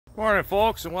Morning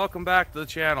folks, and welcome back to the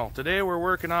channel. Today we're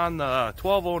working on the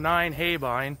 1209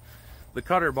 Haybine, the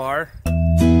cutter bar.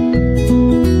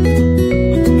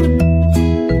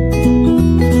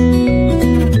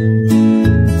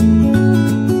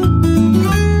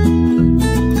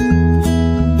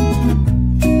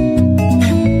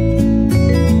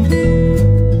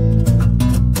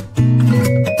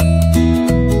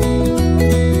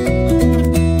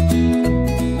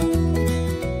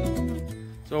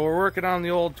 Working on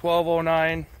the old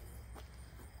 1209.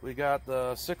 We got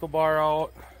the sickle bar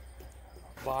out,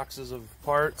 boxes of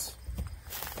parts.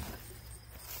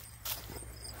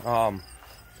 I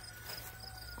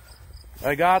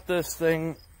got this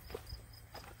thing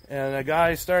and a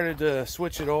guy started to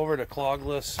switch it over to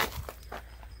clogless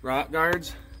rot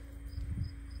guards,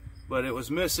 but it was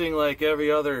missing like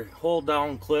every other hold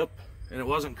down clip and it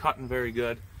wasn't cutting very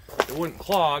good. It wouldn't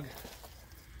clog.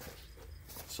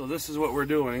 So this is what we're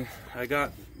doing. I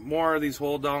got more of these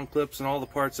hold down clips and all the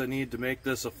parts I need to make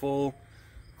this a full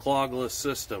clogless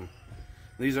system.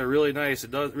 These are really nice.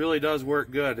 It really does work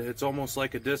good. It's almost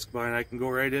like a disc bind. I can go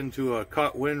right into a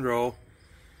cut windrow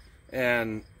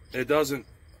and it doesn't,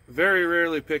 very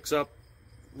rarely picks up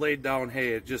laid down hay.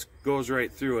 It just goes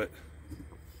right through it.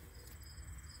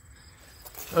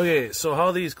 Okay, so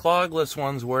how these clogless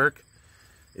ones work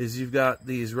is you've got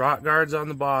these rot guards on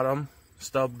the bottom,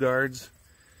 stub guards,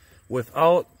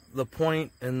 without the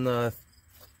point in the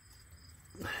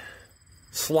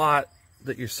slot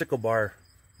that your sickle bar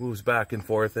moves back and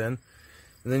forth in.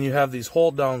 And then you have these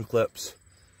hold down clips.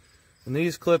 And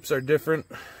these clips are different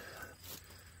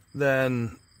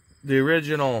than the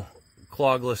original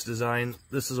clogless design.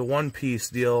 This is a one-piece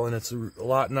deal and it's a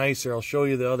lot nicer. I'll show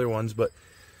you the other ones, but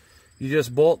you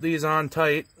just bolt these on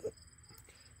tight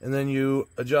and then you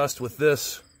adjust with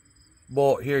this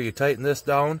bolt here. You tighten this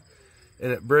down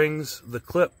and it brings the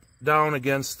clip down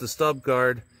against the stub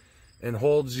guard and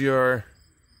holds your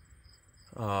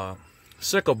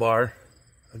sickle bar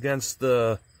against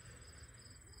the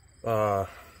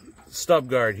stub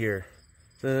guard here.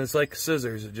 Then it's like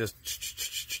scissors. It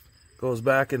just goes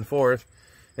back and forth.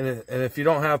 And if you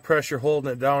don't have pressure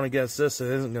holding it down against this, it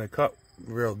isn't going to cut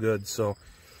real good. So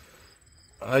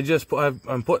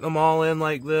I'm putting them all in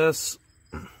like this.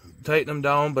 Tighten them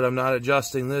down, but I'm not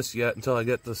adjusting this yet until I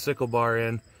get the sickle bar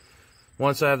in.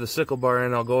 Once I have the sickle bar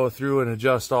in, I'll go through and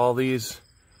adjust all these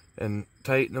and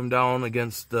tighten them down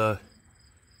against the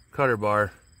cutter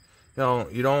bar.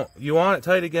 You want it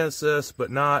tight against this, but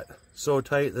not so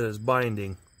tight that it's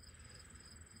binding.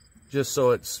 Just so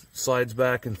it slides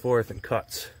back and forth and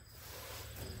cuts.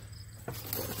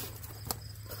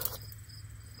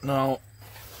 Now,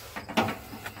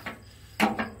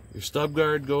 your stub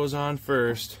guard goes on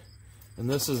first. And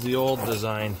this is the old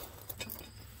design.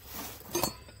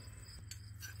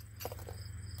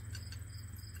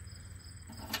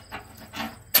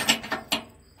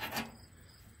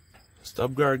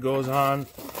 Stub guard goes on,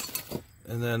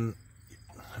 and then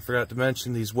I forgot to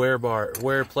mention these wear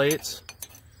plates,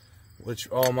 which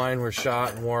all mine were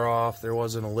shot and wore off. There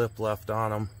wasn't a lip left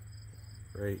on them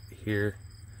right here.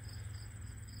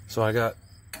 So I got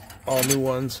all new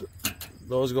ones.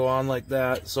 Those go on like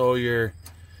that, so your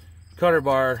cutter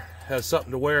bar has something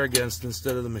to wear against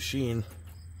instead of the machine.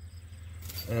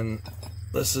 And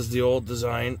this is the old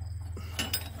design.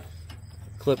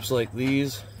 Clips like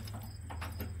these.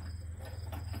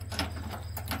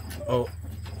 Oh,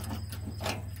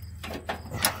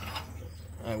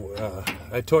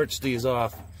 I torched these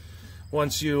off.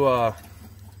 Once these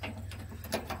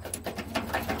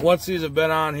have been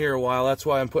on here a while, that's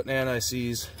why I'm putting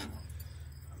anti-seize.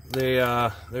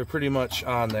 They're pretty much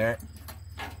on there.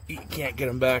 You can't get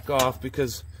them back off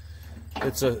because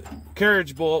it's a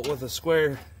carriage bolt with a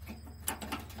square.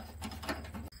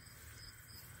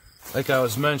 Like I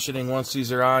was mentioning, once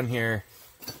these are on here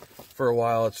for a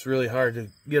while, it's really hard to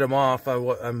get them off.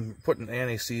 I'm putting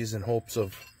anti-seize in hopes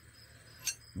of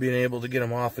being able to get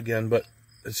them off again, but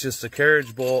it's just a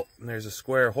carriage bolt and there's a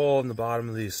square hole in the bottom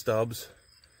of these stubs.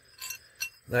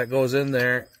 That goes in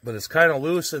there, but it's kind of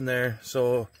loose in there,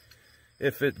 so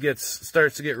if it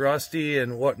starts to get rusty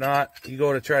and whatnot, you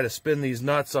go to try to spin these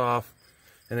nuts off,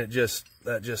 and that just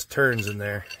turns in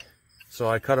there. So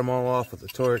I cut them all off with the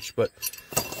torch. But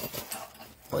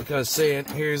like I was saying,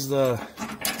 here's the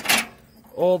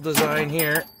old design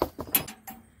here.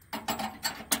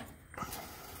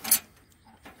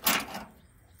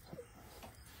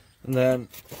 And then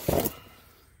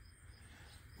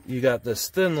you got this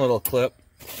thin little clip,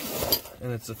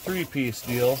 and it's a 3-piece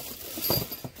deal.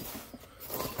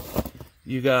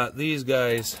 You got these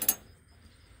guys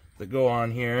that go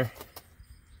on here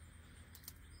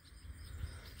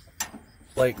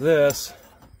like this,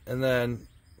 and then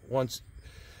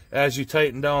as you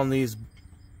tighten down these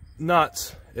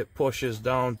nuts, it pushes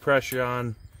down pressure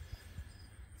on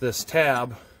this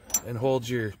tab and holds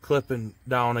your clipping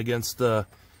down against the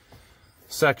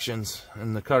sections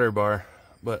in the cutter bar.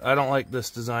 But I don't like this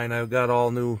design. I've got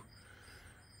all new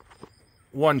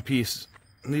one piece.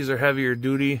 These are heavier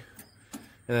duty,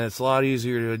 and it's a lot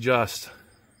easier to adjust,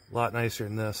 a lot nicer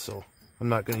than this, so I'm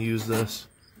not going to use this.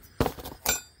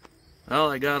 Well,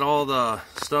 I got all the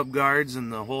stub guards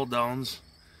and the hold downs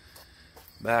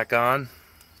back on.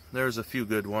 There's a few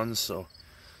good ones, so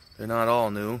they're not all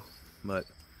new, but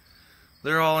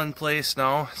they're all in place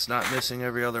now. It's not missing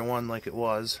every other one like it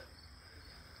was,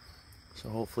 so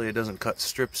hopefully it doesn't cut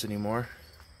strips anymore.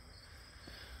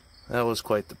 That was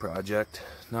quite the project.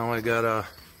 Now I gotta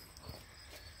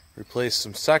replace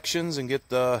some sections and get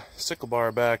the sickle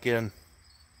bar back in.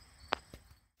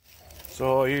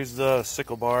 So here's the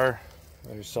sickle bar.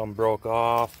 There's some broke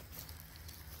off,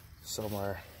 some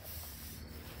are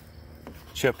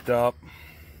chipped up,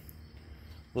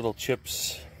 little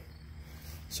chips,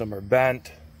 some are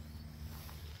bent,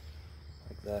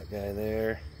 like that guy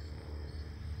there.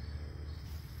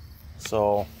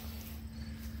 So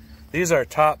these are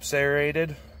top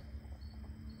serrated.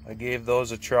 I gave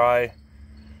those a try,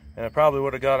 and I probably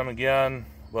would have got them again,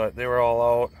 but they were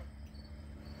all out.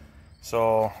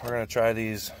 So we're going to try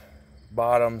these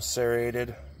bottom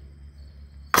serrated.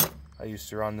 I used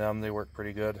to run them, they work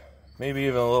pretty good. Maybe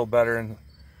even a little better in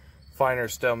finer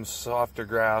stems, softer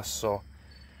grass, so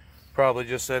probably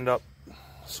just end up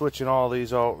switching all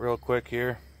these out real quick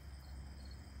here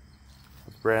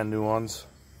with brand new ones.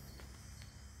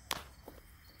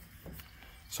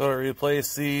 So to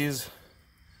replace these,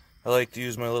 I like to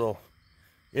use my little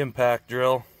impact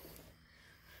drill.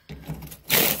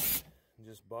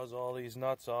 Just buzz all these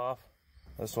nuts off.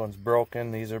 This one's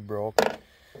broken, these are broke.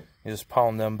 You just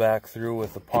pound them back through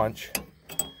with a punch,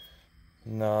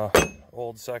 and the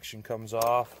old section comes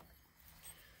off.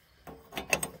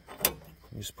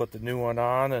 You just put the new one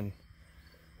on and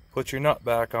put your nut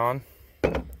back on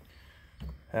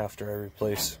after I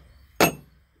replace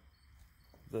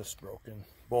this broken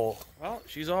bolt. Well,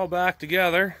 she's all back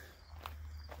together.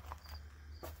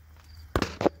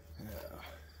 Yeah.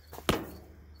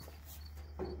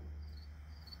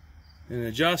 And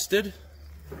adjusted.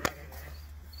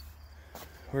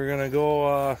 We're gonna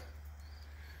go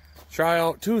try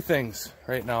out two things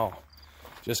right now.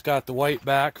 Just got the white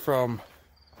back from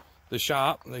the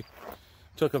shop. They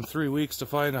took them 3 weeks to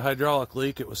find a hydraulic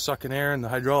leak. It was sucking air and the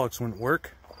hydraulics wouldn't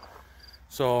work.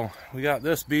 So we got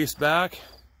this beast back,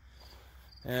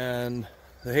 and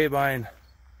the Haybine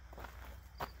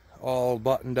all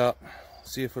buttoned up.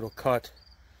 See if it'll cut.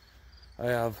 I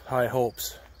have high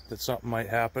hopes that something might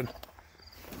happen.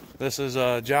 This is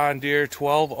a John Deere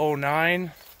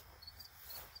 1209.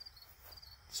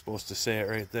 Supposed to say it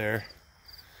right there.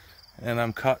 And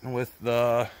I'm cutting with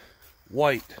the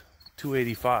white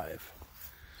 285.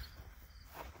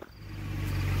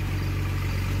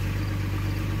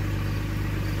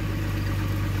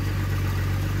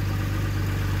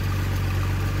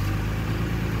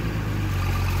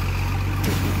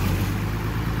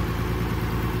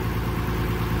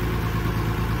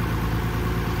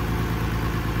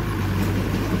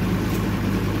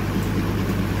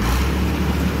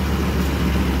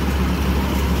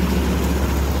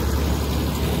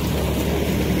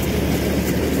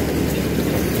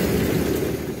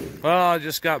 Well, I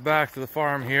just got back to the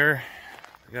farm here.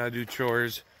 I gotta do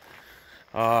chores.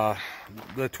 The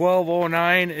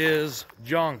 1209 is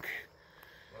junk.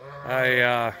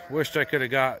 I wished I could have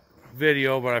got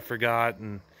video, but I forgot,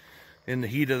 and in the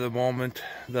heat of the moment,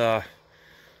 the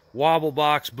wobble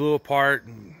box blew apart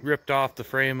and ripped off the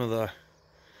frame of the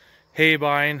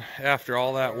Haybine after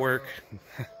all that work.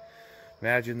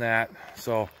 Imagine that.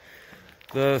 So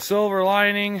the silver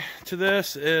lining to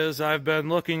this is I've been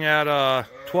looking at a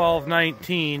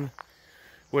 1219,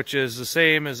 which is the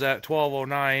same as that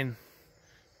 1209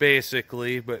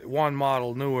 basically, but one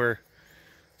model newer.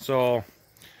 So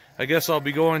I guess I'll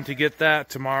be going to get that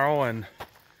tomorrow, and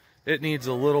it needs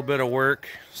a little bit of work.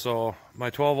 So my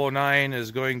 1209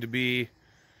 is going to be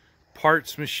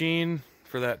parts machine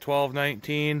for that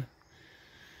 1219,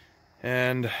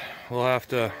 and we'll have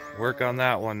to work on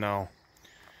that one now.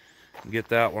 Get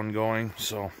that one going.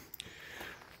 So,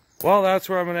 well, that's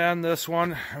where I'm going to end this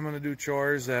one. I'm going to do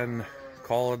chores and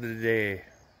call it a day.